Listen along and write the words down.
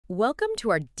Welcome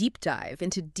to our deep dive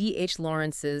into D.H.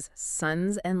 Lawrence's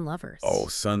Sons and Lovers. Oh,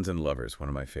 Sons and Lovers, one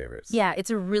of my favorites. Yeah, it's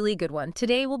a really good one.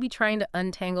 Today we'll be trying to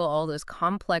untangle all those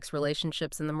complex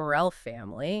relationships in the Morel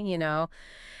family,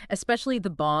 especially the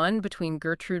bond between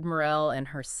Gertrude Morel and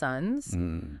her sons.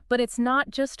 But it's not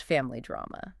just family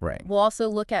drama. Right. We'll also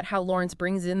look at how Lawrence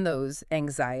brings in those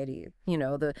anxiety,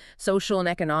 the social and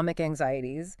economic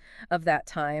anxieties of that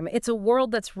time. It's a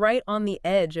world that's right on the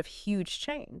edge of huge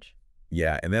change.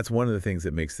 Yeah, and that's one of the things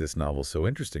that makes this novel so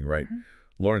interesting, right?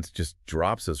 Lawrence just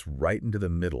drops us right into the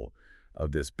middle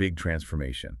of this big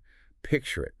transformation.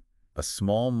 Picture it, a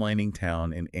small mining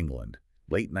town in England,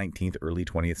 late 19th, early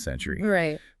 20th century.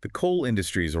 Right. The coal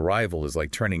industry's arrival is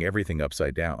like turning everything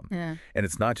upside down. Yeah. And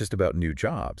it's not just about new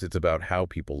jobs, it's about how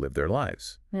people live their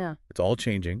lives. Yeah. It's all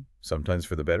changing, sometimes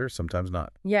for the better, sometimes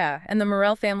not. Yeah, and the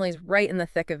Morel family's right in the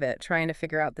thick of it, trying to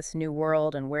figure out this new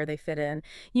world and where they fit in.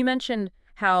 You mentioned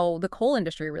how the coal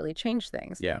industry really changed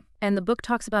things. Yeah. And the book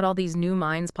talks about all these new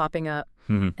mines popping up,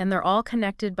 and they're all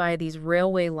connected by these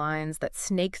railway lines that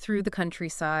snake through the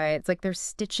countryside. It's like they're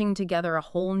stitching together a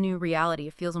whole new reality.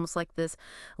 It feels almost like this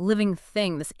living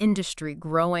thing, this industry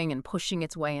growing and pushing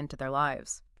its way into their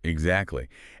lives. Exactly.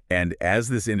 And as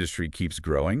this industry keeps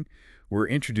growing, we're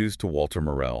introduced to Walter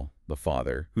Morel, the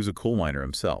father, who's a coal miner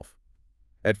himself.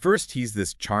 At first, he's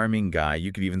this charming guy,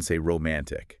 you could even say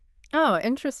romantic. Oh,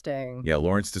 interesting. Yeah,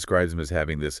 Lawrence describes him as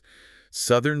having this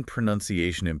southern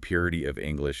pronunciation and purity of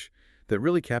English that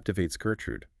really captivates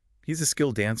Gertrude. He's a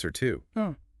skilled dancer, too.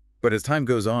 But as time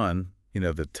goes on,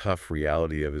 the tough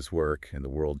reality of his work and the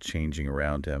world changing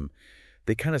around him,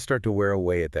 they kind of start to wear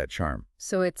away at that charm.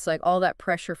 So it's like all that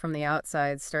pressure from the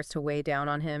outside starts to weigh down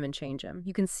on him and change him.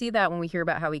 You can see that when we hear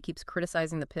about how he keeps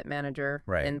criticizing the pit manager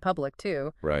in public,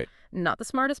 too. Right. Not the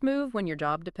smartest move when your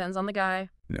job depends on the guy.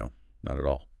 No, not at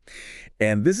all.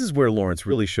 And this is where Lawrence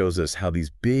really shows us how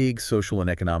these big social and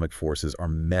economic forces are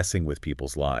messing with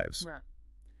people's lives.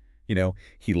 Right.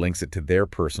 He links it to their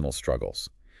personal struggles.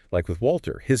 Like with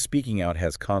Walter, his speaking out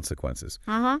has consequences.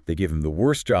 They give him the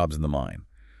worst jobs in the mine,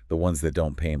 the ones that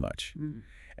don't pay much.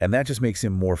 And that just makes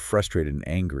him more frustrated and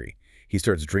angry. He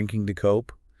starts drinking to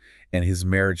cope, and his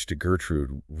marriage to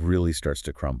Gertrude really starts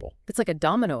to crumble. It's like a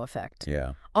domino effect.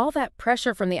 Yeah. All that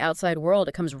pressure from the outside world,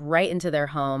 it comes right into their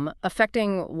home,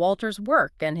 affecting Walter's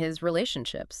work and his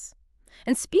relationships.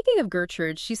 And speaking of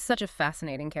Gertrude, she's such a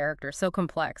fascinating character, so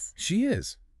complex. She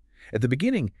is. At the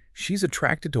beginning, she's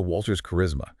attracted to Walter's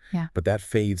charisma, but that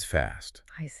fades fast.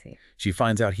 I see. She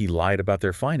finds out he lied about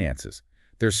their finances.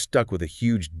 They're stuck with a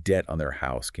huge debt on their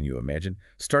house, can you imagine?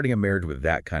 Starting a marriage with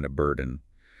that kind of burden.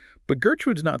 But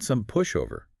Gertrude's not some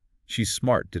pushover. She's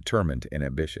smart, determined, and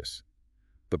ambitious.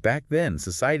 But back then,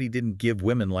 society didn't give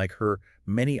women like her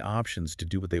many options to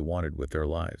do what they wanted with their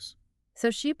lives.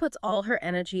 So she puts all her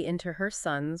energy into her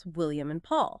sons, William and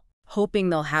Paul, hoping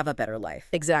they'll have a better life.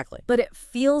 Exactly. But it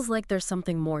feels like there's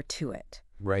something more to it.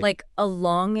 Right. Like a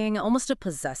longing, almost a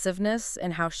possessiveness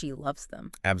in how she loves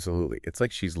them. Absolutely. It's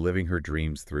like she's living her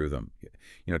dreams through them,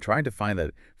 trying to find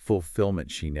that fulfillment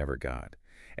she never got.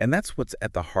 And that's what's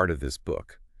at the heart of this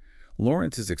book.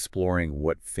 Lawrence is exploring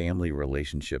what family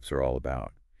relationships are all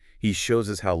about. He shows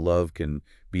us how love can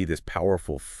be this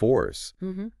powerful force,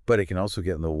 but it can also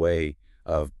get in the way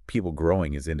of people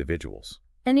growing as individuals.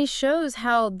 And he shows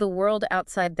how the world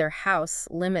outside their house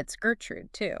limits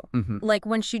Gertrude, too. Like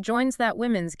when she joins that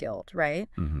women's guild, right?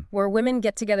 Where women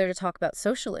get together to talk about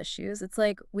social issues. It's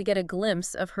like we get a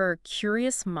glimpse of her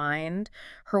curious mind,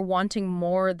 her wanting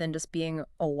more than just being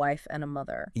a wife and a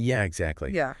mother. Yeah,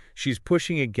 exactly. Yeah. She's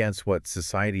pushing against what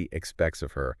society expects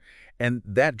of her. And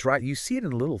that drive, you see it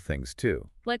in little things, too.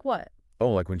 Like what?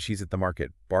 Oh, like when she's at the market,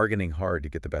 bargaining hard to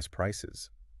get the best prices.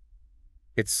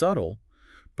 It's subtle,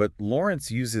 but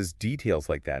Lawrence uses details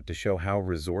like that to show how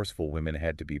resourceful women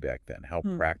had to be back then, how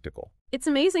practical. It's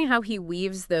amazing how he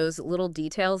weaves those little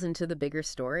details into the bigger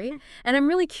story. And I'm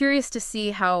really curious to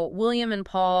see how William and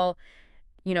Paul,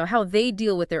 how they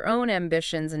deal with their own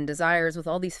ambitions and desires with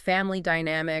all these family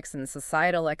dynamics and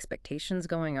societal expectations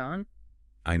going on.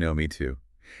 I know, me too.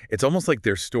 It's almost like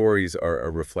their stories are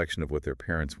a reflection of what their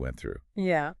parents went through.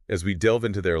 Yeah. As we delve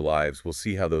into their lives, we'll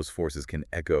see how those forces can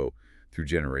echo through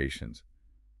generations.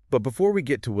 But before we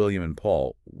get to William and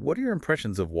Paul, what are your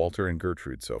impressions of Walter and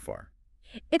Gertrude so far?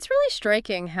 It's really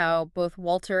striking how both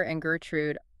Walter and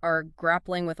Gertrude are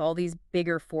grappling with all these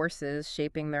bigger forces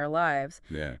shaping their lives.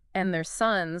 Yeah. And their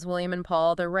sons, William and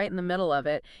Paul, they're right in the middle of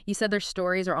it. You said their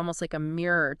stories are almost like a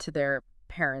mirror to their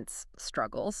parents'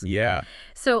 struggles. Yeah.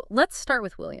 So let's start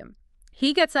with William.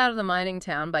 He gets out of the mining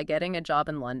town by getting a job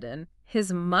in London.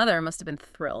 His mother must have been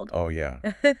thrilled. Oh, yeah.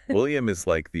 William is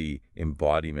like the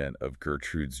embodiment of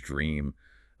Gertrude's dream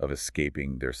of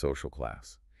escaping their social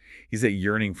class. He's that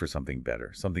yearning for something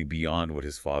better, something beyond what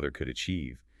his father could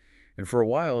achieve. And for a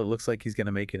while, it looks like he's going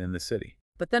to make it in the city.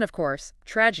 But then, of course,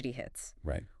 tragedy hits.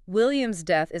 Right. William's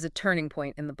death is a turning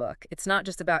point in the book. It's not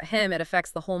just about him, it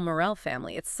affects the whole Morell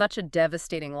family. It's such a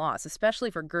devastating loss, especially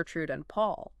for Gertrude and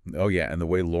Paul. Oh, yeah, and the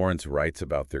way Lawrence writes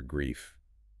about their grief,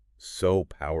 so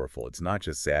powerful. It's not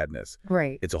just sadness.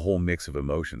 Right. It's a whole mix of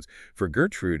emotions. For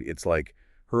Gertrude, it's like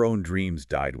her own dreams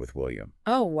died with William.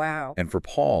 Oh, wow. And for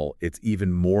Paul, it's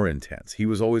even more intense. He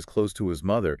was always close to his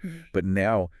mother, but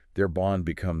now their bond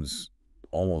becomes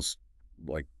almost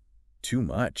like too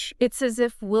much. It's as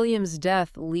if William's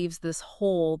death leaves this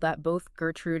hole that both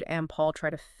Gertrude and Paul try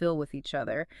to fill with each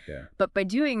other. Yeah. But by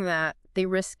doing that, they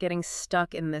risk getting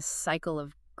stuck in this cycle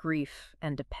of grief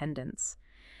and dependence.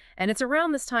 And it's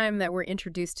around this time that we're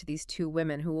introduced to these two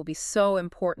women who will be so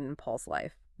important in Paul's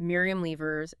life, Miriam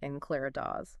Levers and Clara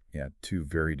Dawes. Yeah, two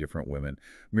very different women.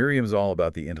 Miriam's all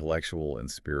about the intellectual and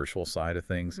spiritual side of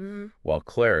things, while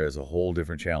Clara is a whole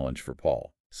different challenge for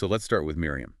Paul. So let's start with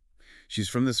Miriam. She's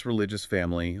from this religious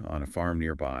family on a farm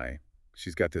nearby.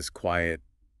 She's got this quiet,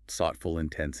 thoughtful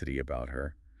intensity about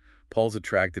her. Paul's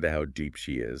attracted to how deep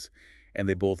she is, and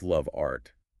they both love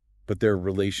art. But their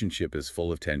relationship is full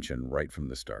of tension right from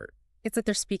the start. It's like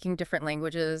they're speaking different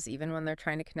languages even when they're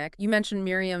trying to connect. You mentioned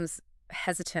Miriam's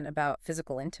hesitant about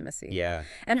physical intimacy. Yeah.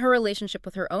 And her relationship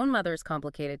with her own mother is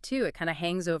complicated, too. It kind of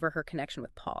hangs over her connection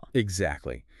with Paul.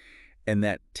 Exactly. And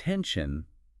that tension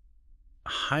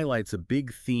highlights a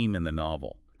big theme in the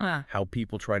novel, how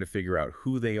people try to figure out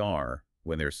who they are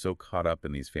when they're so caught up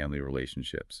in these family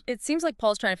relationships. It seems like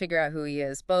Paul's trying to figure out who he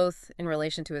is, both in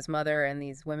relation to his mother and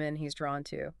these women he's drawn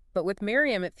to. But with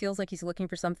Miriam, it feels like he's looking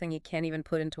for something he can't even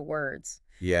put into words.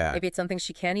 Yeah. Maybe it's something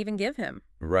she can't even give him.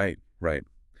 Right, right.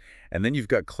 And then you've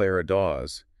got Clara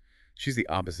Dawes. She's the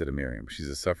opposite of Miriam. She's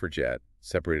a suffragette,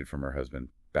 separated from her husband,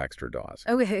 Baxter Dawes.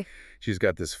 Okay. She's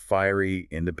got this fiery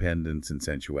independence and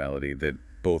sensuality that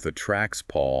both attracts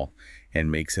Paul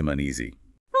and makes him uneasy.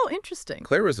 Oh, interesting.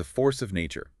 Clara is a force of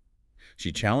nature.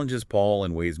 She challenges Paul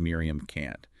in ways Miriam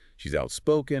can't. She's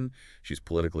outspoken, she's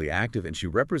politically active, and she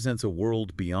represents a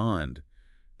world beyond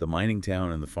the mining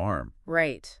town and the farm.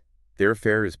 Right. Their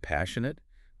affair is passionate,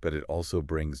 but it also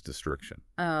brings destruction.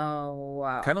 Oh,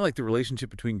 wow. Kind of like the relationship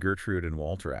between Gertrude and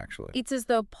Walter, actually. It's as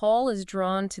though Paul is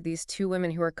drawn to these two women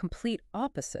who are complete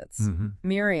opposites.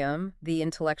 Miriam, the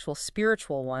intellectual,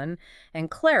 spiritual one,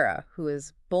 and Clara, who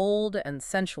is bold and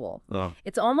sensual. Oh.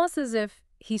 It's almost as if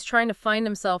he's trying to find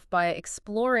himself by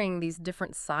exploring these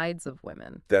different sides of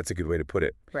women. That's a good way to put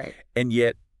it. Right. And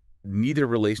yet, neither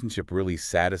relationship really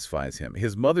satisfies him.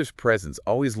 His mother's presence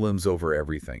always looms over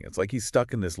everything. It's like he's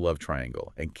stuck in this love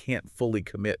triangle and can't fully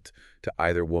commit to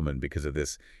either woman because of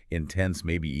this intense,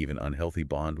 maybe even unhealthy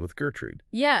bond with Gertrude.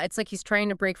 Yeah, it's like he's trying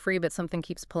to break free, but something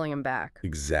keeps pulling him back.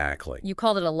 Exactly. You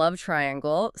called it a love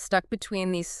triangle, stuck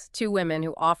between these two women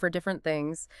who offer different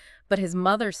things, but his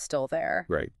mother's still there.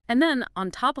 Right. And then,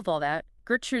 on top of all that,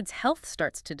 Gertrude's health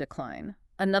starts to decline.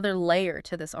 Another layer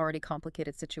to this already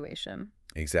complicated situation.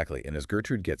 Exactly. And as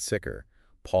Gertrude gets sicker,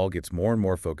 Paul gets more and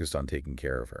more focused on taking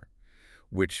care of her,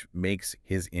 which makes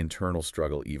his internal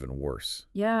struggle even worse.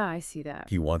 Yeah, I see that.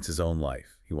 He wants his own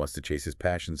life. He wants to chase his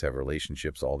passions, have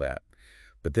relationships, all that.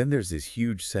 But then there's this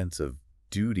huge sense of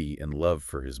duty and love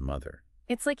for his mother.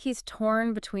 It's like he's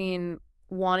torn between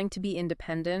wanting to be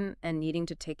independent and needing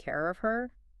to take care of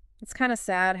her. It's kind of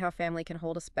sad how family can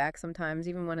hold us back sometimes,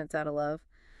 even when it's out of love.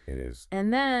 It is.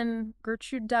 And then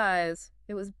Gertrude dies.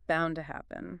 It was bound to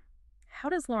happen. How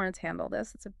does Lawrence handle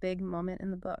this? It's a big moment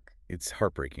in the book. It's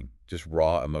heartbreaking, just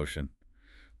raw emotion.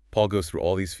 Paul goes through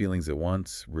all these feelings at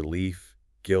once: relief,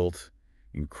 guilt,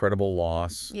 incredible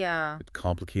loss, Yeah.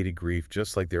 complicated grief,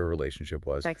 just like their relationship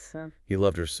was. Excellent. He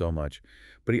loved her so much,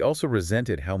 but he also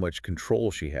resented how much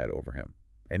control she had over him.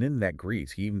 And in that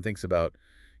grief, he even thinks about,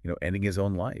 ending his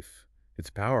own life. It's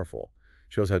powerful.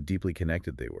 Shows how deeply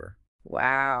connected they were.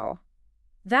 Wow.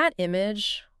 That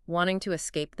image, wanting to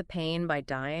escape the pain by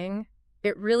dying,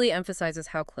 it really emphasizes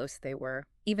how close they were,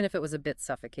 even if it was a bit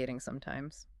suffocating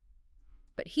sometimes.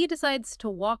 But he decides to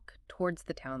walk towards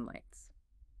the town lights.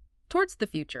 Towards the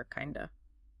future, kinda.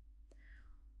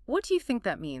 What do you think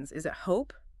that means? Is it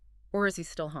hope? Or is he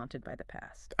still haunted by the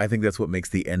past? I think that's what makes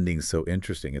the ending so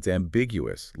interesting. It's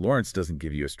ambiguous. Lawrence doesn't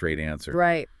give you a straight answer.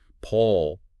 Right.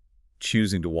 Paul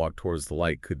choosing to walk towards the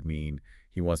light could mean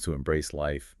he wants to embrace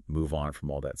life, move on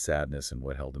from all that sadness and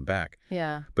what held him back.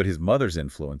 Yeah. But his mother's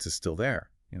influence is still there,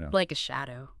 Like a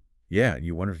shadow. Yeah, and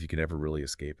you wonder if you can ever really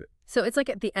escape it. So it's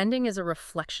like the ending is a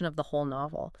reflection of the whole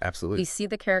novel. We Absolutely. see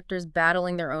the characters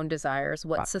battling their own desires,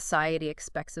 what Ah. society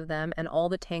expects of them, and all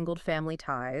the tangled family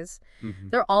ties. Hmm.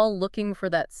 They're all looking for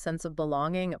that sense of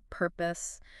belonging, of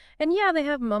purpose. And yeah, they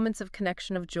have moments of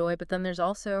connection, of joy, but then there's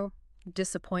also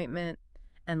disappointment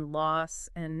and loss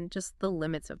and just the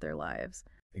limits of their lives.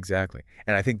 Exactly.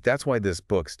 And I think that's why this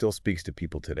book still speaks to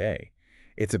people today.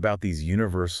 It's about these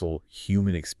universal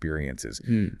human experiences,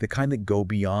 the kind that go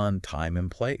beyond time and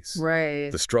place.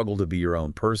 Right. The struggle to be your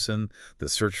own person, the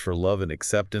search for love and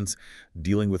acceptance,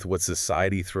 dealing with what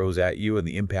society throws at you and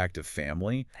the impact of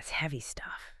family. That's heavy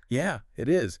stuff. Yeah, it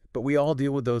is. But we all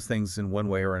deal with those things in one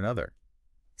way or another.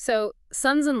 So,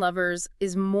 Sons and Lovers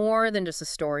is more than just a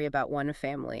story about one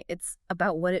family. It's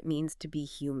about what it means to be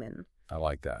human. I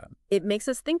like that. It makes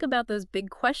us think about those big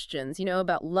questions,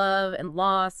 about love and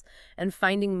loss and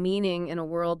finding meaning in a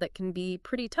world that can be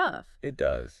pretty tough. It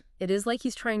does. It is like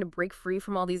he's trying to break free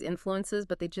from all these influences,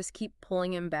 but they just keep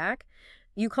pulling him back.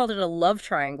 You called it a love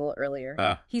triangle earlier.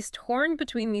 Ah, He's torn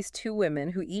between these two women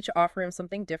who each offer him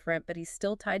something different, but he's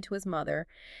still tied to his mother.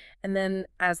 And then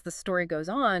as the story goes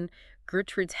on,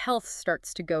 Gertrude's health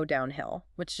starts to go downhill,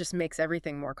 which just makes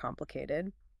everything more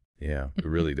complicated. yeah, it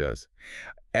really does.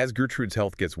 As Gertrude's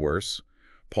health gets worse,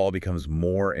 Paul becomes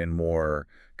more and more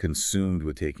consumed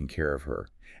with taking care of her.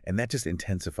 And that just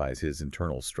intensifies his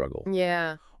internal struggle.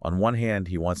 Yeah. On one hand,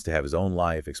 he wants to have his own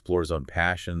life, explore his own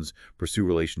passions, pursue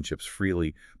relationships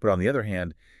freely. But on the other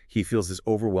hand, he feels this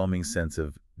overwhelming sense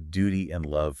of duty and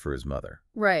love for his mother.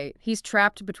 Right. He's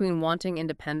trapped between wanting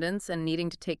independence and needing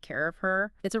to take care of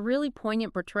her. It's a really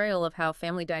poignant portrayal of how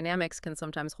family dynamics can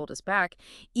sometimes hold us back,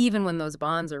 even when those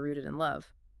bonds are rooted in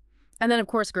love. And then, of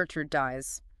course, Gertrude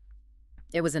dies.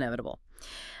 It was inevitable.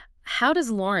 How does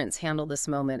Lawrence handle this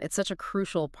moment? It's such a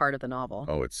crucial part of the novel.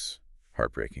 Oh, it's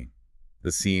heartbreaking.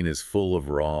 The scene is full of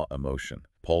raw emotion.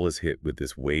 Paul is hit with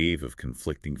this wave of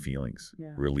conflicting feelings,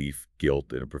 Yeah. relief,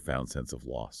 guilt, and a profound sense of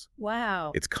loss.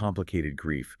 Wow. It's complicated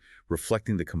grief,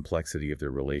 reflecting the complexity of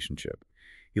their relationship.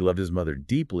 He loved his mother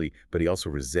deeply, but he also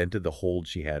resented the hold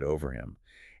she had over him.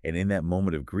 And in that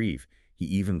moment of grief, he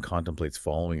even contemplates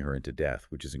following her into death,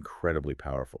 which is incredibly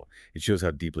powerful. It shows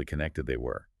how deeply connected they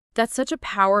were. That's such a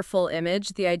powerful image,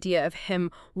 the idea of him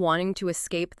wanting to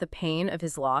escape the pain of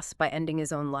his loss by ending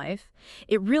his own life.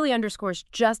 It really underscores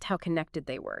just how connected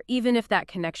they were, even if that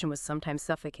connection was sometimes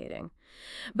suffocating.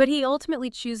 But he ultimately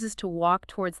chooses to walk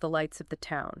towards the lights of the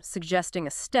town, suggesting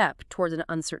a step towards an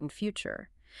uncertain future.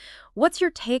 What's your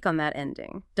take on that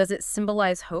ending? Does it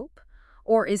symbolize hope?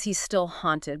 Or is he still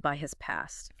haunted by his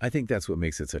past? I think that's what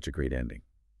makes it such a great ending.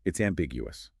 It's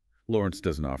ambiguous. Lawrence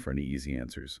doesn't offer any easy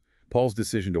answers. Paul's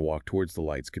decision to walk towards the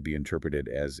lights could be interpreted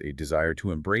as a desire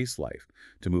to embrace life,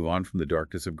 to move on from the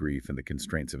darkness of grief and the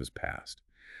constraints of his past.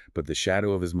 But the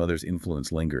shadow of his mother's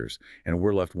influence lingers, and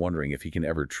we're left wondering if he can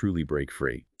ever truly break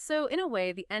free. So, in a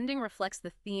way, the ending reflects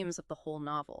the themes of the whole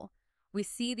novel. We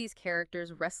see these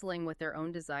characters wrestling with their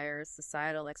own desires,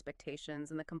 societal expectations,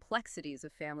 and the complexities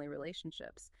of family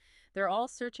relationships. They're all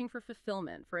searching for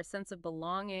fulfillment, for a sense of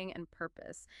belonging and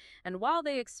purpose. And while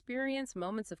they experience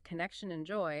moments of connection and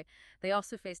joy, they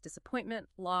also face disappointment,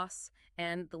 loss,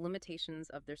 and the limitations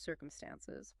of their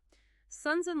circumstances.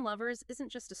 Sons and Lovers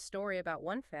isn't just a story about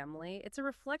one family, it's a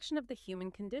reflection of the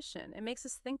human condition. It makes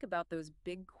us think about those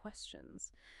big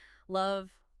questions: love,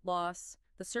 loss,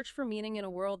 the search for meaning in a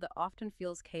world that often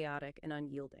feels chaotic and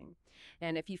unyielding.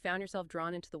 And if you found yourself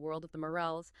drawn into the world of the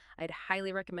Morels, I'd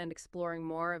highly recommend exploring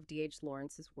more of D.H.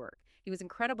 Lawrence's work. He was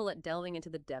incredible at delving into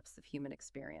the depths of human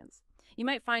experience. You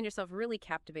might find yourself really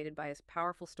captivated by his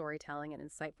powerful storytelling and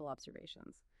insightful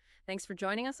observations. Thanks for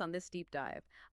joining us on this deep dive.